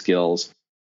technology skills,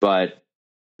 but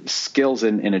skills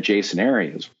in adjacent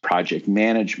areas, project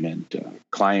management,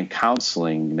 client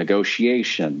counseling,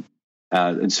 negotiation.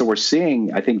 And so we're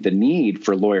seeing, I think, the need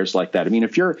for lawyers like that. I mean,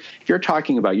 if you're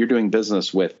talking about you're doing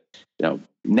business with,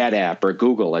 NetApp or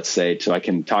Google, let's say, so I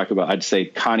can talk about, I'd say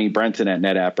Connie Brenton at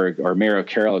NetApp or Mario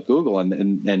Carroll at Google,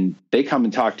 and they come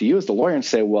and talk to you as the lawyer and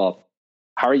say, well,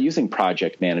 how are you using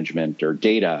project management or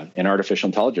data and artificial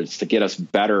intelligence to get us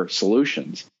better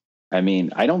solutions? I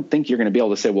mean, I don't think you're going to be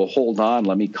able to say, well, hold on,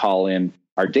 let me call in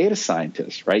our data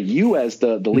scientist, right? You as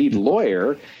the lead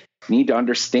lawyer need to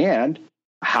understand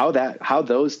how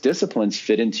those disciplines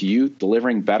fit into you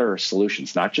delivering better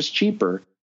solutions, not just cheaper,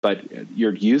 but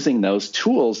you're using those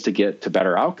tools to get to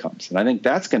better outcomes. And I think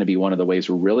that's going to be one of the ways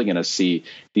we're really going to see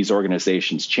these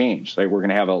organizations change. Right? We're going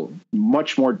to have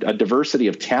a diversity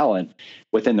of talent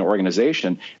within the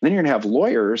organization. And then you're going to have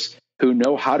lawyers who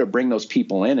know how to bring those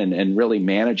people in and really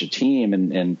manage a team.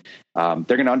 And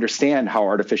they're going to understand how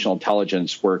artificial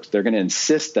intelligence works. They're going to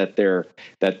insist that their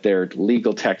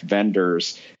legal tech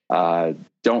vendors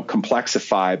don't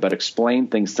complexify, but explain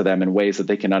things to them in ways that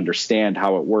they can understand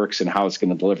how it works and how it's going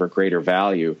to deliver greater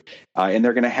value. And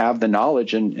they're going to have the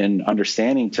knowledge and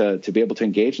understanding to be able to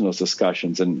engage in those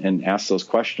discussions and ask those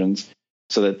questions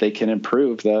so that they can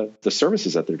improve the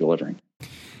services that they're delivering.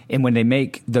 And when they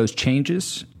make those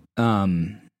changes,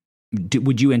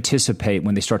 would you anticipate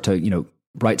when they start to,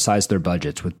 right-size their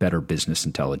budgets with better business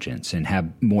intelligence and have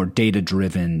more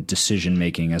data-driven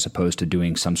decision-making as opposed to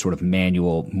doing some sort of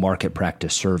manual market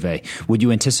practice survey, would you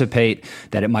anticipate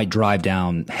that it might drive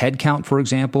down headcount, for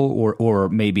example, or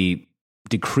maybe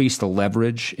decrease the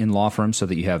leverage in law firms so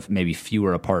that you have maybe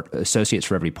fewer associates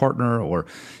for every partner? Or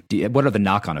what are the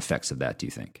knock-on effects of that, do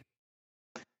you think?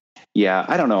 Yeah,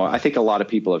 I don't know. I think a lot of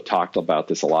people have talked about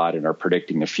this a lot and are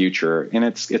predicting the future. And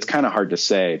it's kind of hard to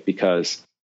say because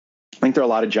I think there are a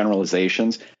lot of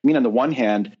generalizations. I mean, on the one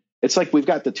hand, it's like we've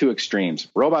got the two extremes.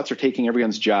 Robots are taking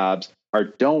everyone's jobs, or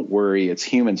don't worry, it's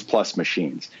humans plus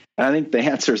machines. And I think the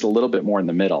answer is a little bit more in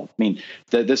the middle. I mean,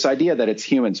 this idea that it's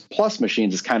humans plus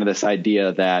machines is kind of this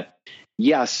idea that,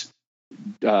 yes,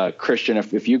 Christian,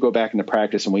 if you go back into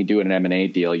practice and we do an M&A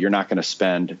deal, you're not going to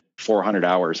spend 400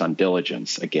 hours on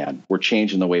diligence again. We're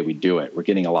changing the way we do it. We're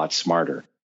getting a lot smarter.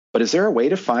 But is there a way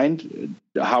to find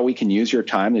how we can use your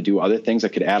time to do other things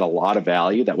that could add a lot of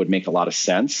value that would make a lot of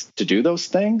sense to do those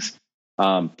things?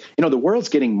 The world's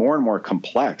getting more and more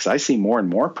complex. I see more and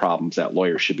more problems that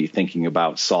lawyers should be thinking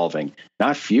about solving,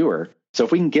 not fewer. So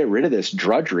if we can get rid of this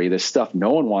drudgery, this stuff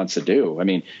no one wants to do. I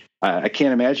mean, I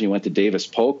can't imagine you went to Davis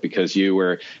Polk because you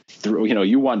were,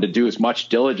 you wanted to do as much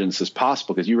diligence as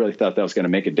possible because you really thought that was going to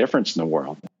make a difference in the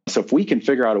world. So if we can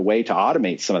figure out a way to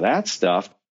automate some of that stuff,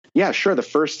 yeah, sure. The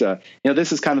first,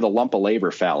 this is kind of the lump of labor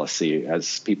fallacy,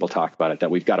 as people talk about it, that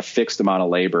we've got a fixed amount of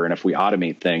labor. And if we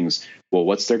automate things, well,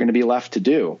 what's there going to be left to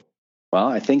do? Well,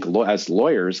 I think as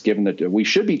lawyers, given that we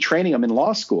should be training them in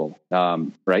law school,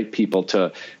 right? People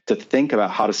to think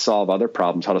about how to solve other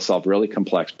problems, how to solve really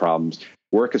complex problems,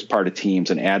 work as part of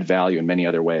teams, and add value in many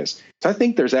other ways. So I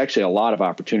think there's actually a lot of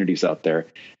opportunities out there,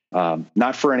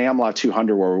 not for an AmLaw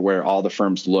 200 where all the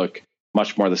firms look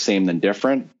much more the same than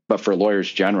different, but for lawyers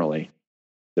generally.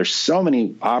 There's so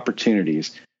many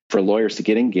opportunities for lawyers to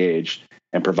get engaged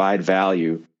and provide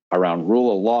value around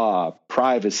rule of law,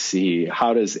 privacy,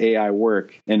 how does AI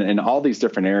work, in all these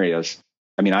different areas.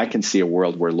 I mean, I can see a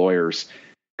world where lawyers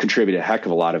contribute a heck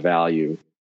of a lot of value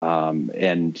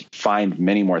and find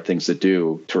many more things to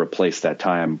do to replace that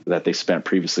time that they spent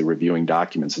previously reviewing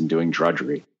documents and doing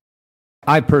drudgery.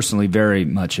 I personally very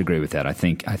much agree with that. I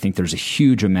think there's a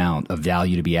huge amount of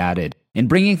value to be added. And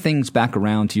bringing things back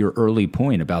around to your early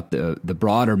point about the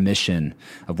broader mission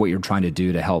of what you're trying to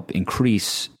do to help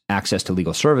increase access to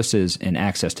legal services and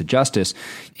access to justice,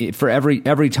 for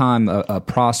every time a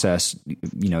process,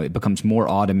 it becomes more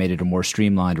automated or more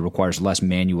streamlined, it requires less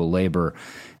manual labor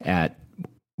at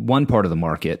one part of the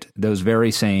market, those very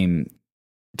same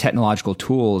technological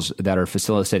tools that are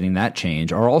facilitating that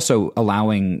change are also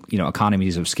allowing,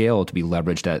 economies of scale to be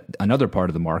leveraged at another part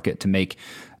of the market to make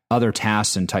other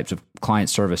tasks and types of client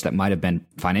service that might have been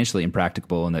financially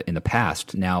impracticable in the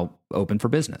past now open for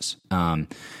business. And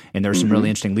there's some really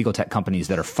interesting legal tech companies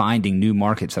that are finding new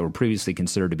markets that were previously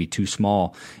considered to be too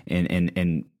small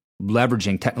and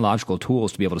leveraging technological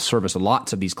tools to be able to service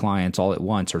lots of these clients all at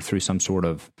once or through some sort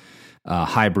of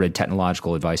hybrid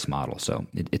technological advice model. So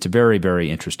it's a very,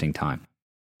 very interesting time.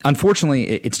 Unfortunately,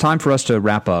 it's time for us to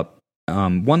wrap up.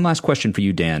 One last question for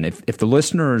you, Dan. If the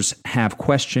listeners have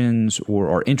questions or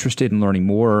are interested in learning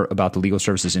more about the Legal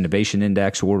Services Innovation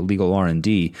Index or Legal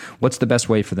R&D, what's the best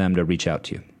way for them to reach out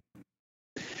to you?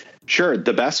 Sure.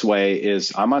 The best way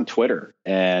is I'm on Twitter,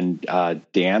 and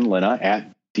Dan Linna at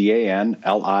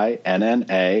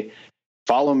DanLinna.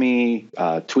 Follow me,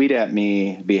 tweet at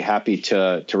me, be happy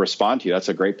to respond to you. That's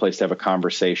a great place to have a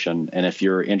conversation. And if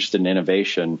you're interested in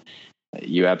innovation,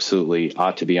 you absolutely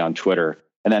ought to be on Twitter.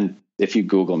 And then if you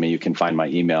Google me, you can find my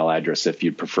email address if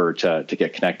you'd prefer to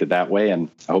get connected that way.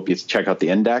 And I hope you check out the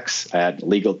index at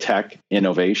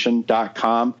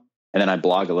legaltechinnovation.com. And then I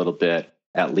blog a little bit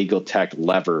at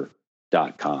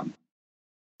legaltechlever.com.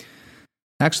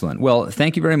 Excellent. Well,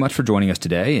 thank you very much for joining us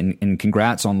today, and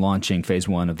congrats on launching Phase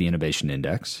 1 of the Innovation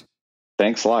Index.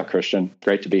 Thanks a lot, Christian.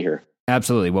 Great to be here.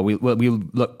 Absolutely. Well, we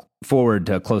look forward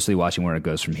to closely watching where it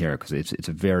goes from here because it's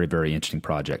a very, very interesting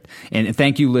project. And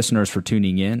thank you, listeners, for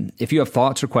tuning in. If you have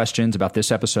thoughts or questions about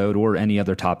this episode or any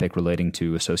other topic relating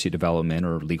to associate development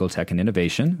or legal tech and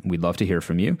innovation, we'd love to hear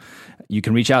from you. You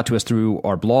can reach out to us through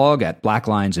our blog at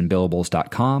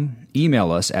blacklinesandbillables.com,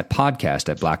 email us at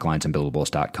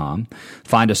podcast@blacklinesandbillables.com,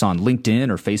 find us on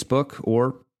LinkedIn or Facebook,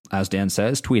 or as Dan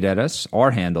says, tweet at us. Our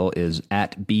handle is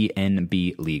at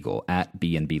BNB Legal, at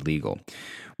BNB Legal.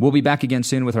 We'll be back again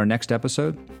soon with our next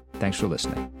episode. Thanks for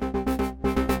listening.